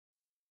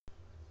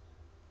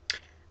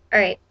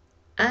Alright,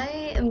 I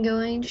am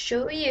going to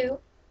show you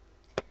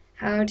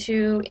how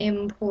to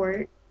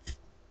import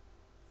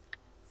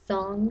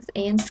songs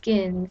and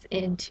skins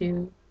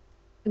into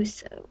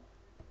Uso.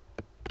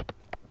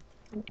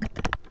 Okay.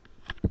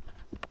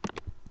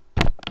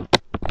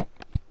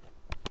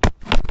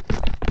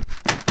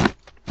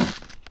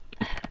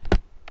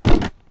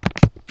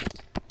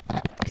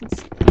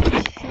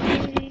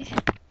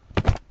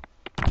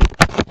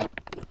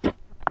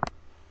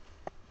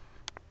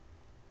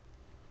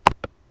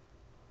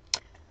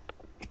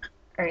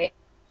 Alright,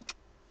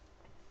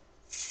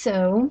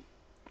 so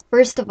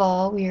first of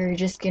all, we're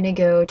just gonna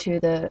go to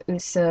the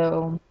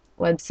Uso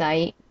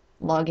website,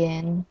 log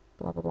in,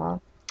 blah blah blah.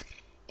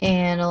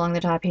 And along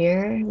the top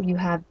here, you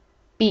have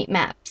beat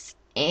maps,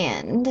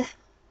 and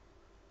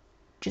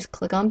just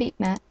click on beat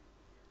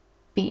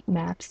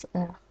maps.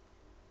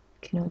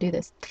 Cannot do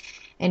this.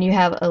 And you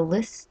have a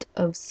list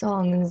of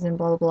songs and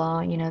blah blah blah.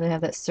 You know, they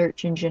have that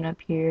search engine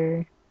up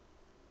here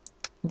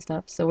and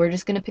stuff. So we're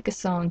just gonna pick a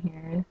song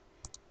here.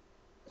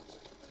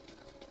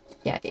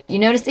 Yeah, you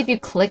notice if you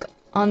click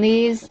on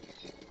these,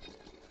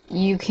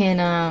 you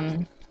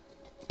can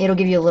it'll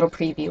give you a little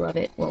preview of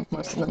it. Well,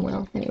 most of them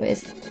will,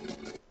 anyways.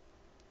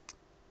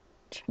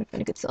 Trying to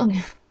find a good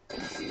song.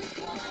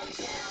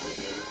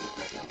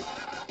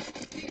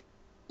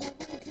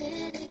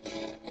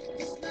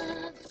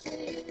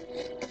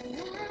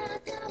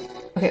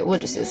 Okay, we'll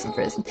just do this one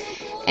first.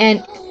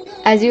 And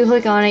as you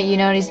click on it, you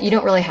notice you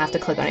don't really have to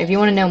click on it. If you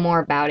want to know more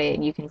about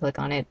it, you can click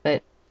on it.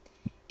 But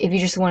if you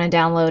just want to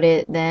download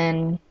it,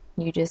 then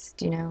you just,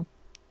 here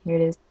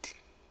it is.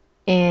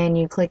 And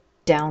you click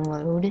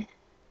download.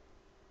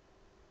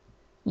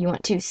 You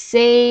want to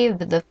save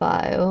the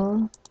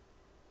file.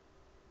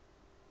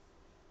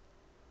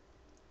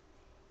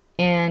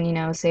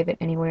 And, save it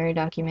anywhere,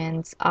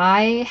 documents.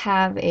 I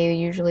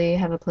usually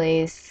have a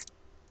place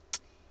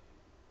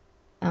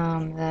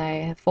that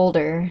I have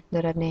folder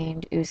that I've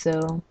named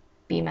USO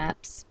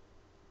BMaps.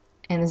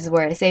 And this is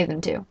where I save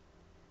them to.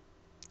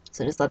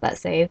 So just let that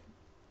save.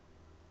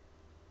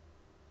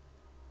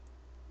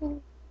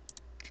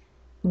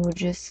 We'll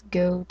just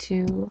go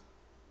to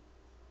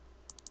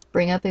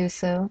bring up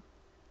USO.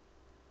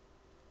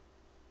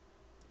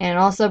 And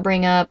also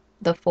bring up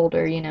the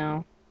folder,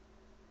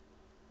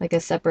 like a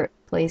separate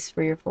place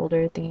for your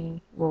folder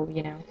thingy. Well,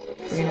 we're gonna...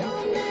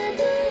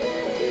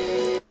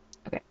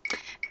 Okay,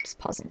 just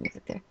pausing the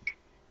music there.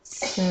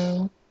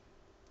 So,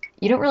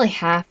 you don't really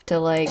have to,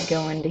 like,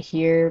 go into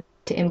here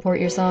to import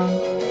your song.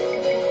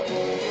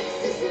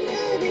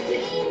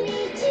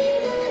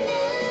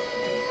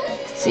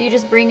 So you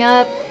just bring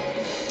up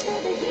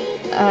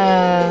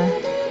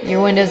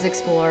your Windows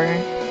Explorer,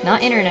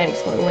 not Internet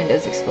Explorer,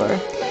 Windows Explorer,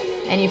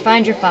 and you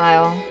find your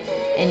file,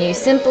 and you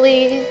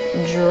simply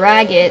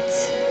drag it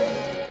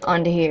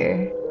onto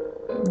here.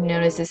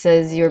 Notice it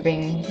says you're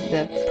being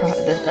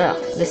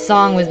the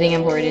song was being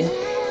imported,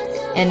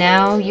 and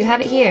now you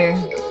have it here.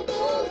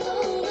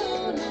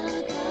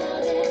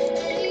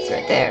 It's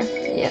right there.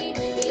 Yep.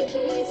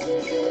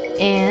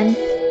 And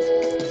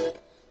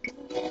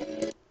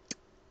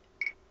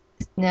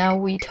now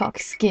we talk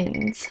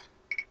skins.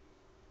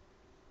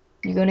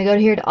 You're gonna go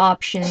here to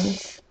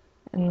options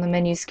in the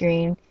menu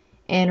screen,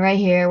 and right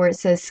here where it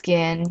says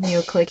skin,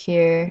 you'll click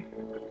here.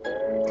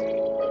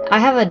 I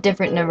have a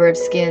different number of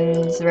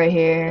skins right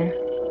here.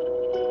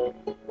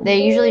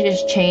 They usually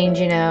just change,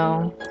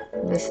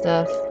 this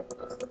stuff.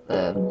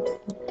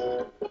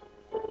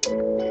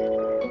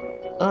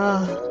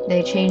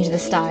 They change the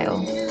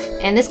style.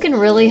 And this can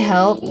really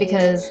help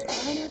because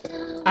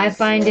I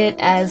find it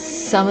as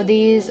some of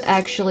these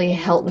actually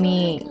help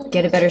me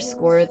get a better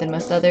score than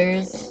most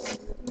others.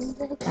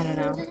 I don't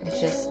know. It's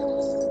just,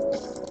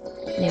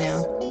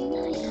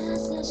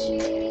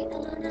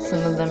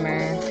 some of them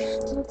are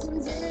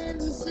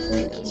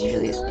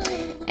usually,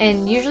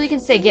 and usually you can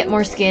say get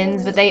more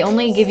skins, but they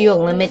only give you a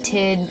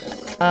limited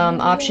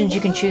options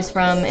you can choose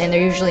from, and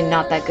they're usually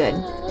not that good.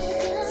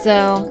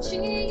 So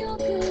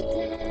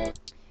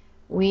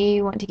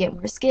we want to get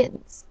more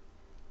skins,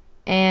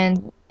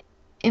 and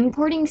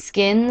importing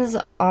skins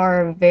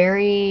are a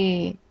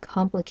very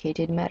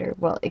complicated matter.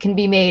 Well, it can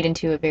be made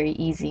into a very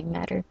easy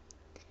matter.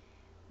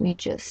 We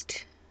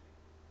just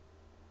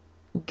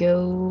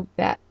go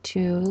back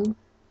to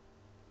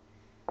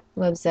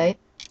website,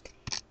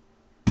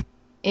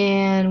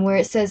 and where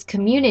it says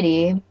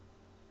community,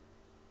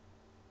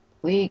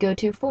 we go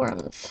to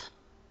forums.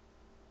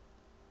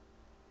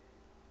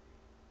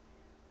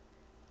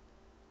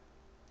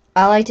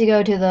 I like to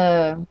go to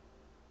the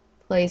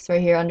place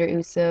right here under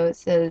USO. It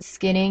says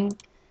skinning.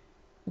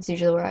 It's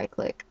usually where I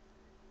click.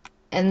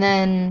 And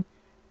then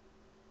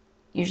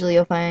usually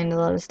you'll find a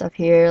lot of stuff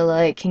here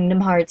like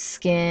Kingdom Hearts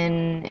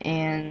skin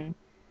and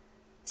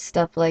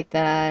stuff like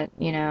that,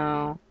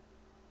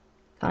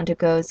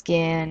 Kantuko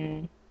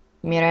skin,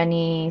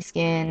 Mirani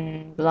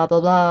skin, blah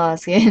blah blah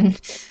skin.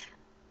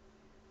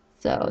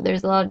 So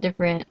there's a lot of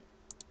different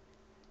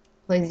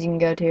places you can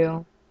go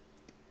to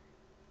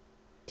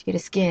get a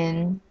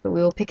skin, but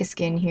we will pick a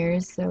skin here,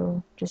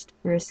 so just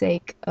for the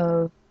sake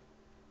of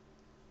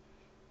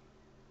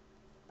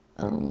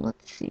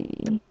Let's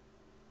see.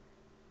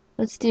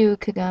 Let's do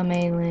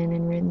Kagame, Lin,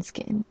 and Rin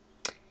skin.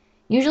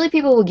 Usually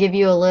people will give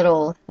you a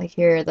little, like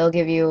here, they'll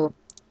give you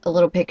a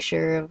little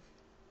picture of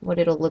what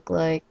it'll look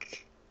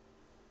like.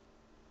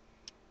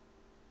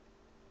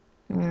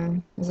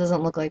 This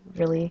doesn't look like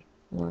really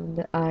one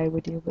that I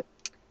would do, but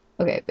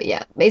okay, but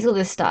yeah, basically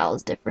the style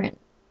is different,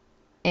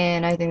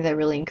 and I think that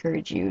really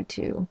encourage you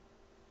to,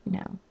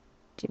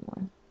 do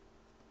more.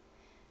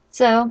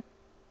 So,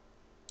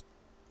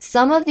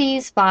 some of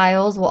these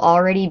files will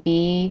already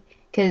be,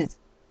 because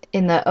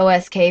in the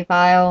OSK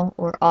file,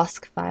 or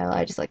OSK file,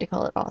 I just like to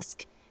call it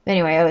OSK. But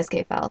anyway,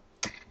 OSK file.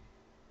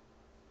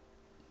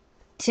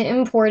 To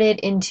import it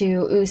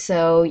into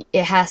USO,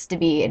 it has to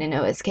be in an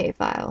OSK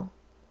file,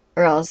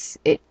 or else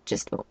it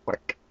just won't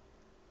work.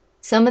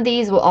 Some of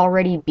these will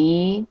already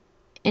be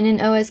in an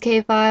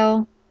OSK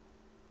file.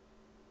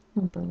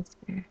 That's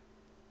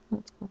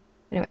cool.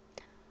 Anyway,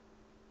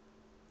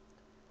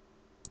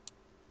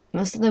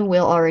 most of them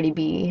will already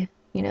be,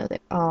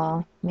 that.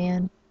 Aw,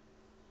 man.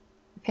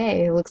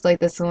 Okay, it looks like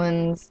this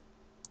one's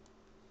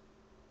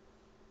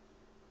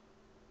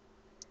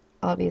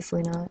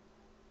obviously not.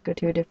 Go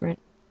to a different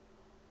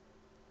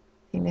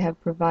thing they have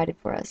provided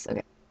for us.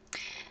 Okay.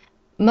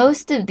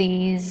 Most of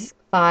these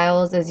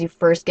files, as you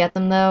first get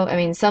them though, I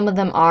mean, some of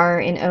them are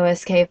in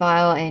OSK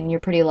file, and you're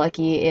pretty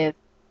lucky if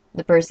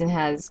the person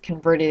has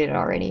converted it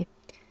already.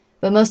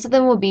 But most of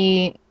them will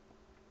be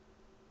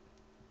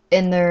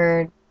in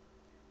their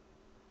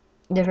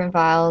different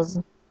files,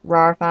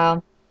 RAR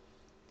file.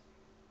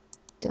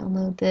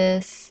 Download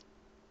this.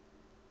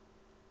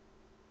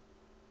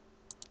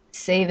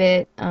 Save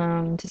it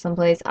to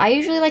someplace. I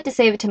usually like to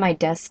save it to my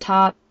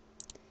desktop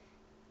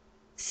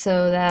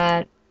so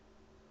that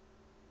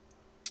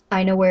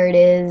I know where it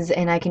is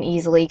and I can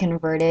easily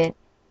convert it.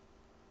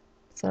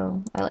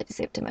 So I like to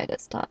save it to my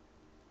desktop.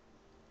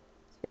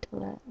 Wait till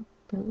that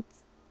loads.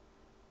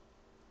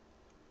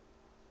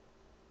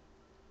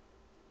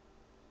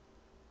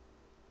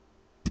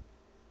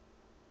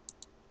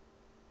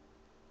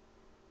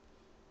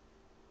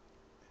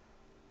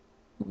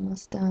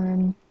 Almost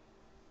done.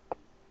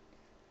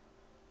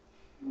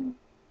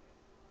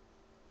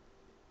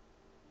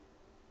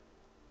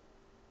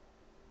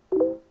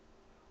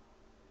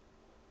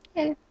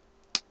 Okay.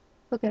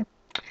 Okay.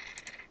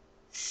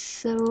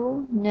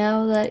 So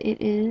now that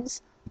it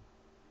is,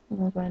 I'm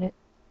gonna find it.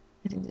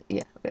 I think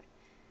yeah, okay.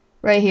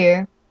 Right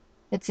here.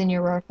 It's in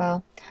your RAR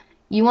file.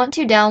 You want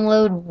to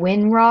download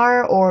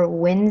WinRAR or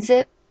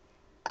WinZip.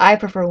 I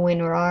prefer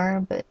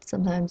WinRAR, but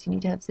sometimes you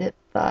need to have zip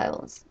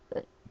files.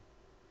 But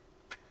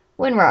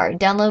WinRAR.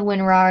 Download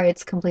WinRAR.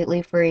 It's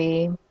completely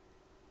free.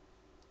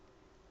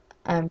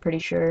 I'm pretty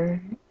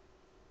sure.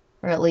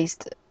 Or at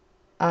least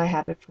I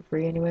have it for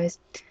free anyways.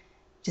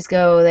 Just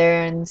go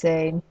there and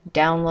say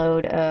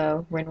download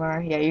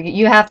WinRAR. Yeah,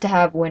 you have to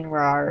have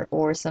WinRAR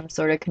or some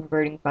sort of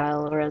converting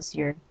file, or else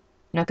you're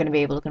not going to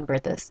be able to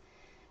convert this.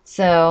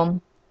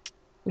 So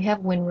we have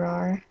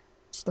WinRAR.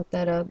 Just look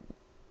that up.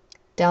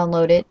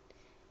 Download it,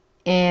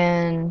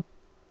 and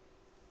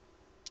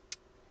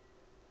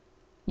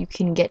you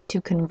can get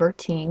to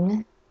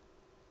converting.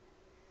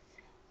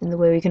 And the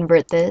way we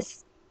convert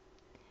this,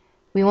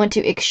 we want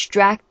to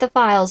extract the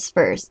files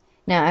first.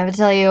 Now I have to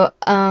tell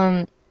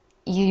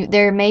you,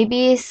 there may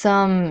be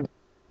some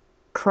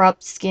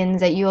corrupt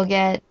skins that you'll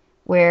get,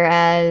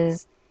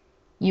 whereas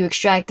you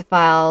extract the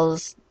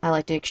files. I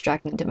like to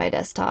extract them to my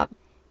desktop.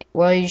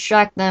 Well, you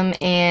extract them,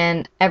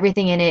 and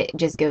everything in it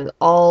just goes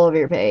all over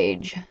your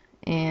page.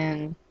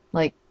 And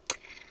like,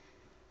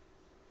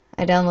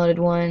 I downloaded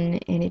one,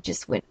 and it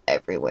just went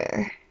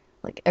everywhere.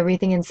 Like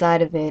everything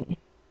inside of it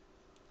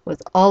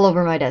was all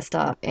over my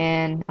desktop,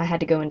 and I had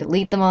to go and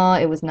delete them all.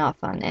 It was not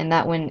fun, and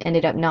that one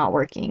ended up not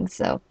working.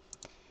 So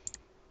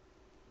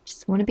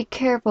just want to be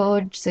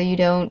careful so you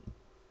don't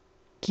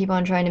keep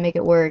on trying to make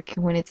it work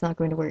when it's not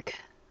going to work.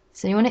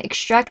 So you want to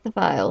extract the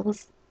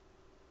files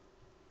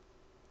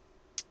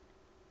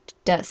to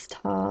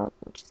desktop,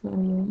 which is what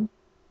I'm doing.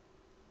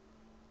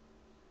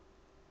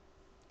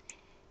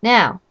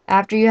 Now,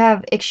 after you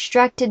have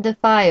extracted the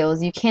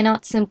files, you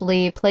cannot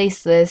simply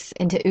place this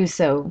into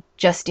USO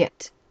just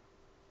yet.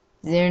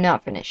 They're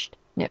not finished.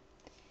 No.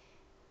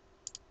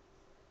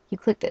 You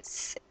click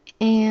this,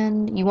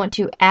 and you want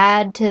to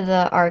add to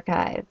the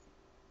archive.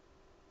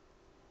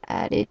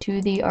 Add it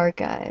to the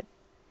archive.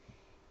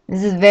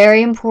 This is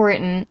very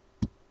important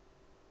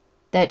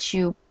that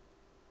you,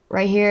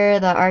 right here,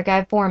 the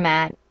archive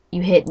format,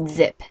 you hit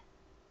zip.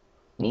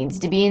 It needs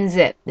to be in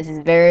zip. This is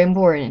very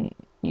important.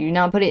 You do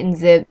not put it in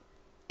zip,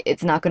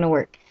 it's not going to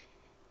work.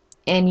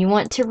 And you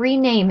want to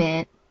rename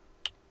it,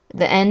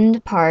 the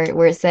end part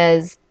where it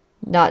says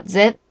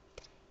 .zip,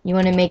 you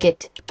want to make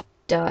it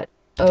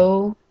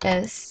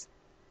 .osk.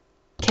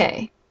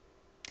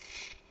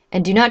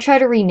 And do not try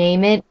to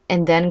rename it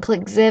and then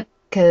click zip,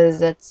 because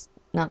that's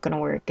not going to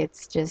work.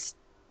 It's just,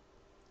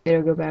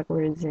 it'll go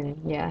backwards, and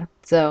yeah.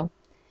 So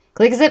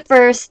click zip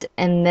first,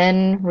 and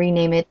then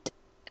rename it.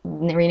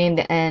 Rename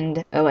the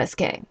end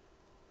OSK.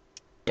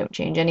 Don't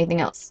change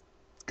anything else.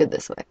 It's good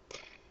this way.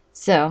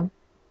 So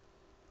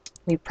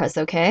We press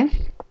OK.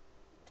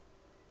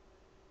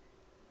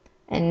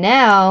 And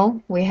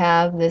now we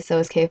have this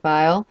OSK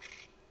file.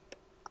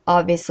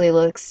 Obviously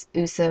looks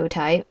USO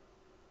type.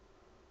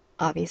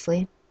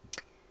 Obviously.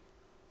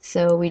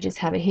 So we just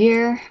have it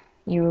here.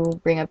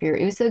 You bring up your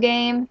USO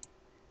game.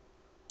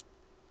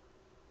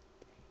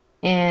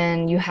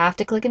 And you have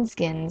to click in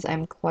skins,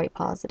 I'm quite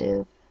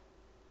positive.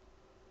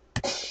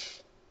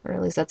 Or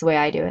at least that's the way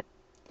I do it.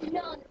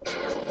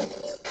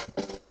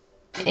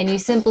 And you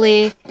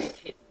simply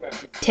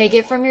take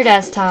it from your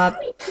desktop,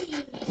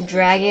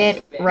 drag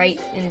it right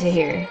into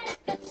here.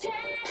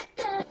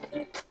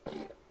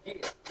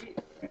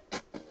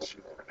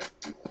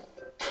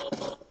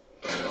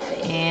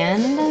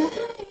 And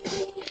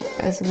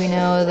as we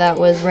know, that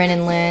was Ren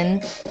and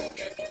Lin.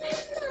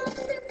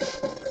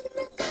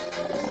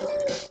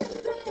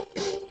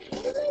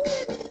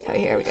 Oh,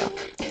 here we go.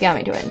 Got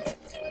me to it.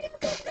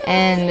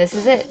 And this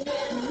is it.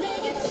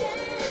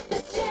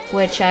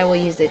 Which I will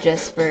use it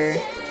just for...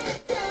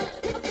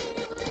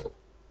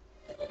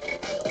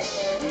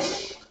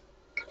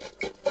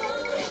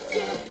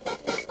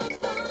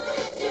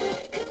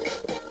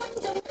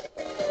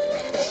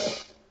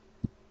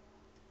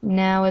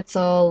 Now it's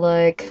all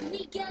like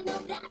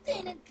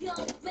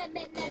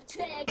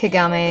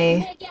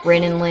Kagame,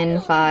 Rin and Lin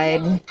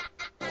fied. Oh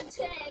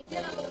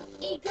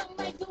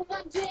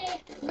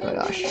my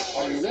gosh.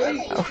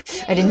 Oh,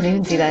 I didn't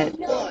even see that.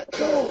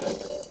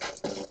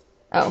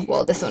 Oh,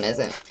 well, this one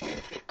isn't.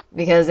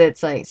 Because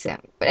it's like Sam.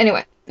 But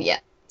anyway, yeah.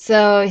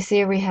 So, you see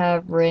here we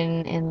have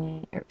Rin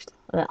and...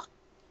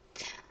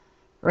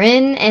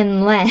 Rin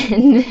and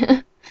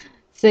Len.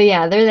 So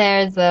yeah, they're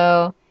there,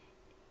 so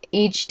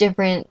each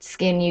different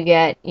skin you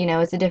get, you know,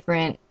 it's a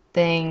different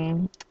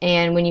thing.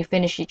 And when you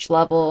finish each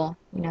level,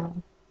 you know,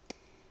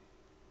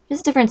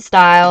 just different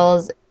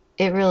styles.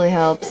 It really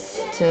helps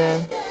to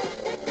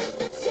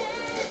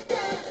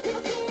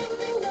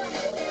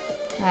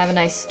have a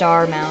nice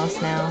star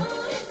mouse now.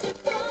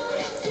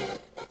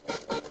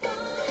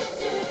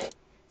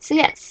 So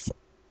yes,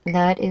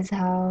 that is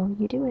how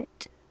you do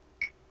it.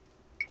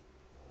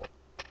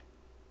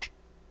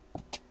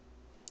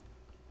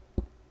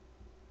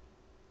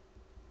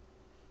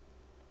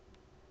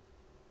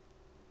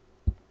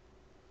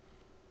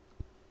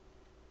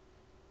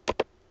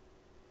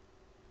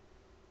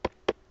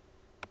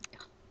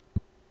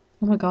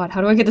 Oh my god, how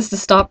do I get this to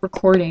stop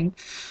recording?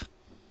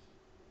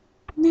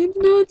 It's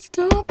not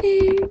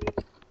stopping.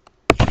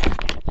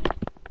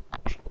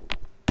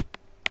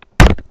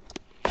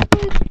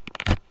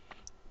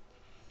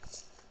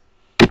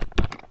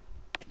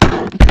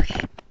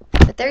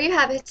 But there you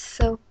have it.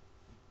 So